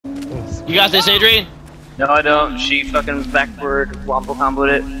You got this, Adrian? No, I don't. She fucking backward wombo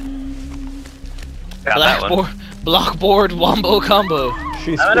comboed it. Got that one. Blockboard wombo combo.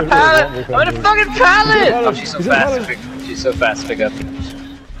 I'm in a pallet! I'm in a fucking pallet! Oh, she's so fast. She's so fast to pick up.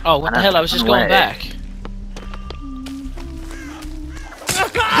 Oh, what the hell? I was just going back.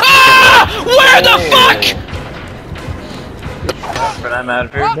 Ah! Where the fuck? But I'm out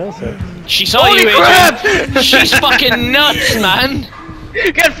of here. She saw you, Adrian. She's fucking nuts, man.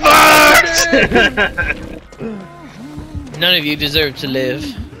 Get fucked! None of you deserve to live.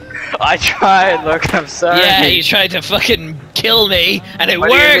 I tried, look, I'm sorry. Yeah, you tried to fucking kill me, and it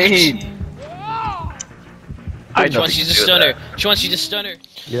worked! Do you mean? She wants you to stun her. She wants you to stun her.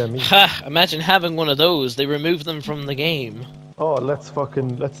 Yeah, me. Ha! Imagine having one of those. They remove them from the game. Oh, let's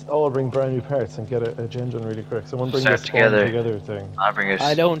all bring brand new parts and get a gen done really quick. Someone bring Start this together thing. I'll bring it.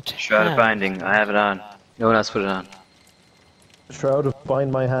 I don't. Shroud of Binding. I have it on. No one else put it on. Shroud of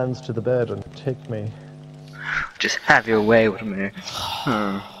bind my hands to the bed and take me. Just have your way with me.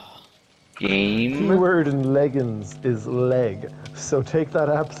 Game. Key word in leggings is leg. So take that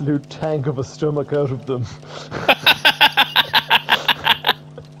absolute tank of a stomach out of them.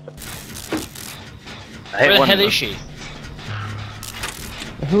 Where the hell is she?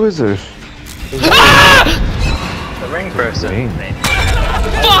 Who is it? The ring person.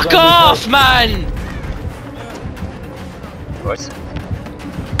 Fuck off, man! Of course.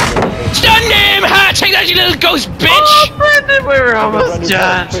 Stun him! Ha! Take that, you little ghost bitch! Oh, Brendan, we were almost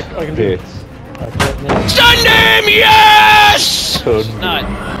done. I can do it. Stun him! Yes! Not.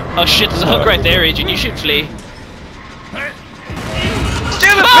 Oh shit, there's a hook right there, Adrian. You should flee.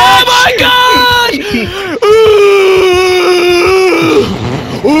 Stupid Oh my god!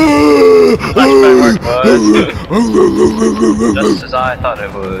 Just as I thought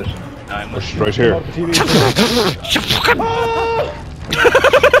it would. Right here.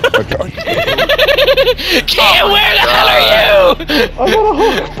 Kate, where the hell are you? I got a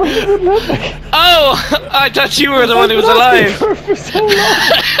hook, but you wouldn't let me. Oh, I thought you were the one who was alive. For so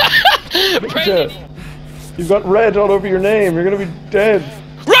long. You've got red all over your name. You're gonna be dead.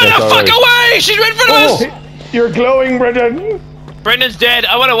 Run the fuck away! She's right in front of us! You're glowing, Brendan. Brendan's dead.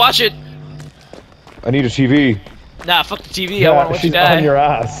 I want to watch it. I need a TV. Nah, fuck the TV. I want to watch you she's die. on your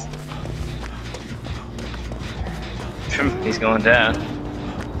ass. He's going down.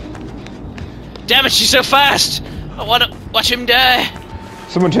 Damn it, she's so fast! I want to watch him die.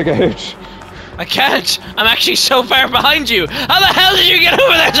 Someone take a hit. I can't. I'm actually so far behind you. How the hell did you get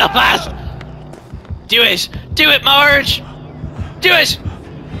over there so fast? Do it. Do it, Marge. Do it.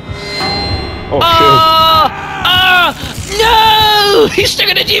 Oh, no! He's stuck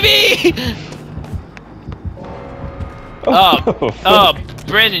in the TV! Oh,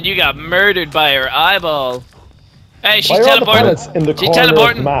 Brendan, you got murdered by her eyeball. Hey, she's teleporting. She's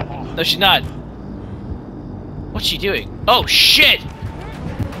teleporting. No, she's not. What's she doing? Oh, shit!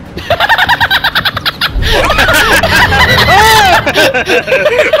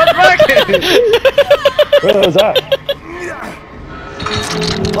 What was that?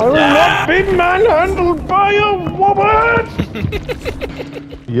 I will not be manhandled by a woman!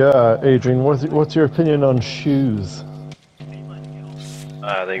 Yeah, Adrian, what's your opinion on shoes?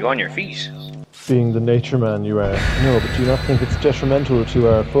 They go on your feet. Being the nature man you are. No, but do you not think it's detrimental to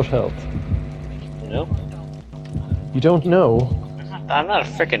our foot health? No. You don't know? I'm not a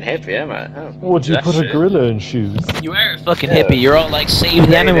freaking hippie, am I? Oh, Would you put a gorilla in shoes? You are a fucking hippie. You're all like, save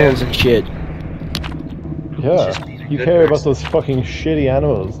the animals and shit. Yeah. You care about those fucking shitty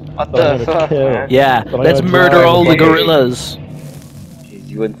animals. What the fuck, man? Yeah, let's murder all the gorillas. Jeez,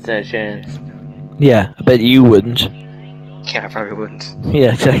 you wouldn't stand a chance. Yeah, I bet you wouldn't. Yeah, I probably wouldn't.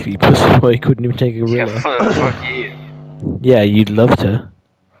 Yeah, exactly. Pussy boy couldn't even take a gorilla. Yeah, fuck you. Yeah, you'd love to.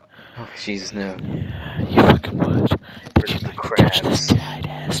 Oh, Jesus, no. Yeah, you fucking would. But you'd like to touch this tight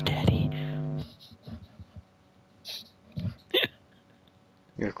ass, daddy.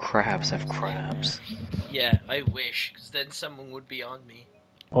 Your crabs have crabs. Yeah, I wish, because then someone would be on me.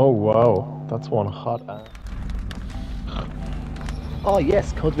 Oh wow, that's one hot ass. Oh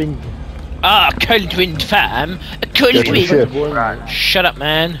yes, Codwin. Ah, Coldwind fam! A Coldwind! Shut up,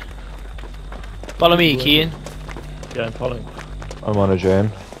 man. Follow me, Kian. Yeah, I'm following. I'm on a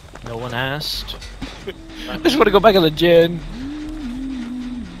gen. No one asked. I just want to go back on the gen.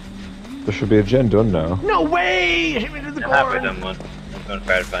 There should be a gen done now. No way! Hit me to the I'm halfway done one. I'm going to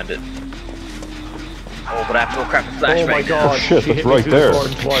try to find it. Oh, but I have to go crap a flashbang. Oh my god, oh, shit, she that's hit me right through there.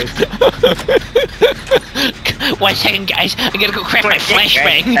 the twice. 1 second, guys. I gotta go crack my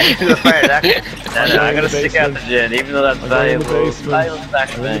flashbang. No, I'm gonna stick out the gen, even though that's valuable. Valuable In the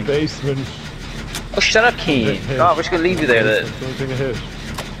flashbang. basement. Oh, shut up, Keen. God, we're just gonna leave you there then. Don't take a hit.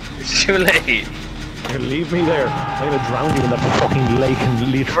 It's too late. Here, leave me there. I'm gonna drown you in that fucking lake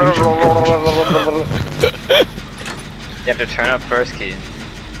and leave You have to turn up first, Keane.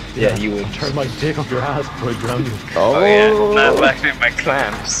 Yeah, you would. Turn my dick up your ass before I drown you. Oh yeah, not like my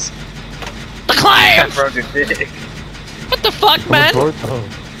clamps. The I clamps! broke your dick. What the fuck, man? Oh,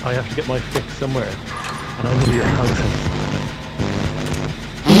 I have to get my fix somewhere. And I know your house.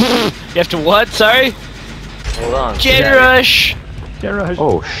 You have to what? Sorry? Hold on. Gen rush!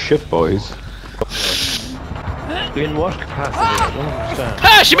 Oh shit, boys. In what capacity? I don't understand.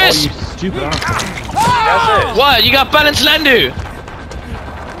 Ah, she missed! You stupid asshole. That's it. What? You got balance Landu?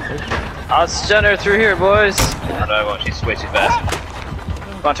 I'll stun her through here, boys. Oh, no, I won't. She's way too fast.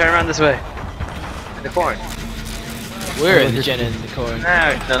 Come on, turn around this way. In the corner. We're in the Gen in the corner.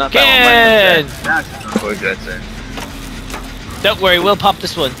 No, not Ken! that one. That's it. Don't worry, we'll pop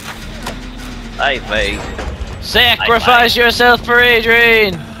this one. Aye, mate. Sacrifice yourself for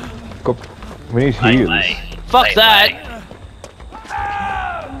Adrian! Go. We need heals. Fuck that!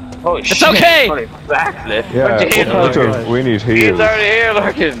 Oh It's shit. okay! Backflip. Yeah, we need He's heals. already here,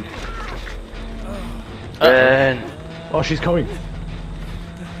 Larkin. Oh, she's coming.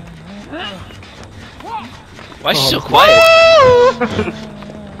 Why is she so quiet?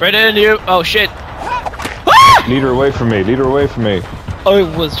 Brennan, you. Oh shit. Lead her away from me. Lead her away from me. I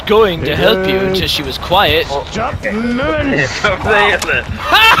was going to help you until she was quiet. Jump! Over there,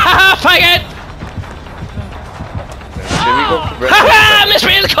 Ha ha ha! Faggot! Should we go for Ha ha! Miss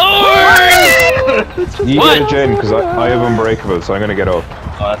me in the corn! You What? get a Jen, because I have unbreakable, so I'm gonna get up.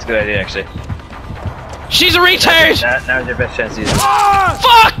 Oh, that's a good idea, actually. She's a retard! Now's your best chance to use it.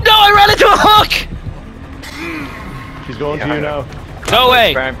 Fuck! No, I ran into a hook! She's going to you now. Go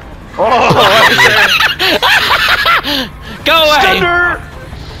away! Prime. Go away! Thunder!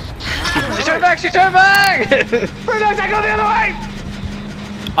 She turned back! She turned back! Bruno, I go the other way!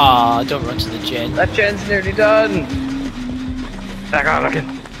 Aw, don't run to the Gen. That gen's nearly done. Back on, looking.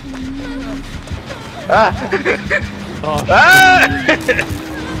 Ah! Oh, Ah!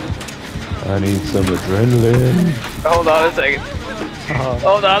 I need some adrenaline. Hold on a second.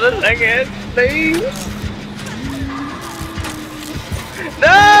 Hold on a second, please. No!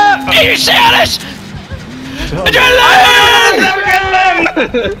 Are you serious? Adrenaline!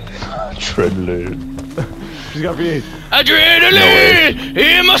 Adrenaline. she's got me. Adrenaline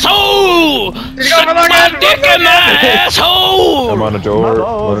in my soul! She's Suck got my my dick in my asshole! I'm on a door. I'm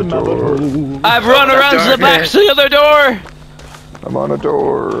on a door. I've run around to the back to the other door! I'm on a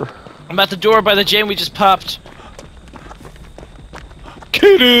door. I'm at the door by the Gen we just popped.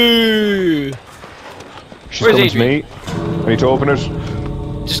 Kitty! She's Where's coming to Adrian? me. I need to open it.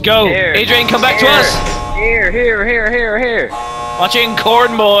 Just go! Here. Adrian, come back to Here. us! Here. Watching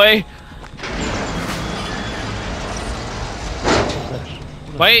Corn Boy!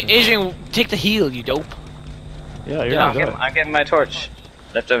 Why, Adrian, take the heal, you dope. Yeah, you're Yeah. not I'm getting my torch.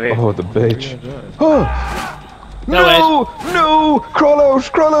 Left over here. Oh, the bitch. Oh! No, No! Crawl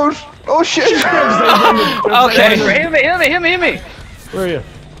out! Oh shit! Okay. Heal me! Where are you?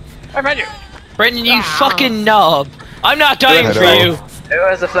 I found you. Brendan, you fucking knob! I'm not dying ahead, for Al. you! Who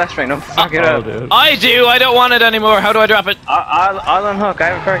has the flashbang? Don't fuck it Oh, up. dude. I do, I don't want it anymore. How do I drop it? I'll unhook. I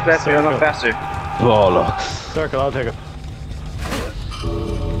have a perk left, so I'll unhook faster. Bollocks. Circle, I'll take it.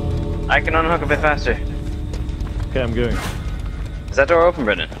 I can unhook a bit faster. Okay, I'm going. Is that door open,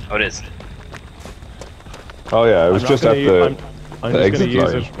 Brendan? Oh, it is. Oh yeah, it was I'm just not at gonna the. I'm the just gonna exit use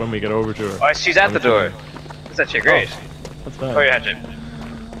line. it when we get over to her. Oh, she's at the door. That's actually great. That's fine. Oh, you had to.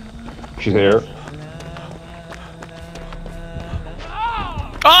 She's here.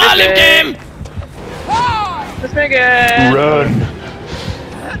 Oh, I lift him! Let's make it! Run!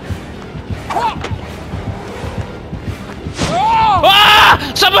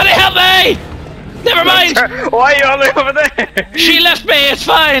 Ah! Somebody help me! Never mind! Why are you all over there? She left me, it's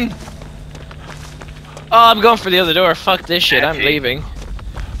fine! Oh, I'm going for the other door. Fuck this shit, I'm leaving.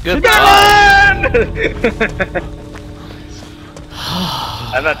 Goodbye.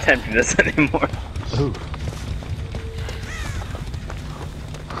 I'm not tempting this anymore. Ooh.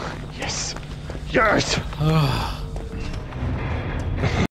 Yes! Yes!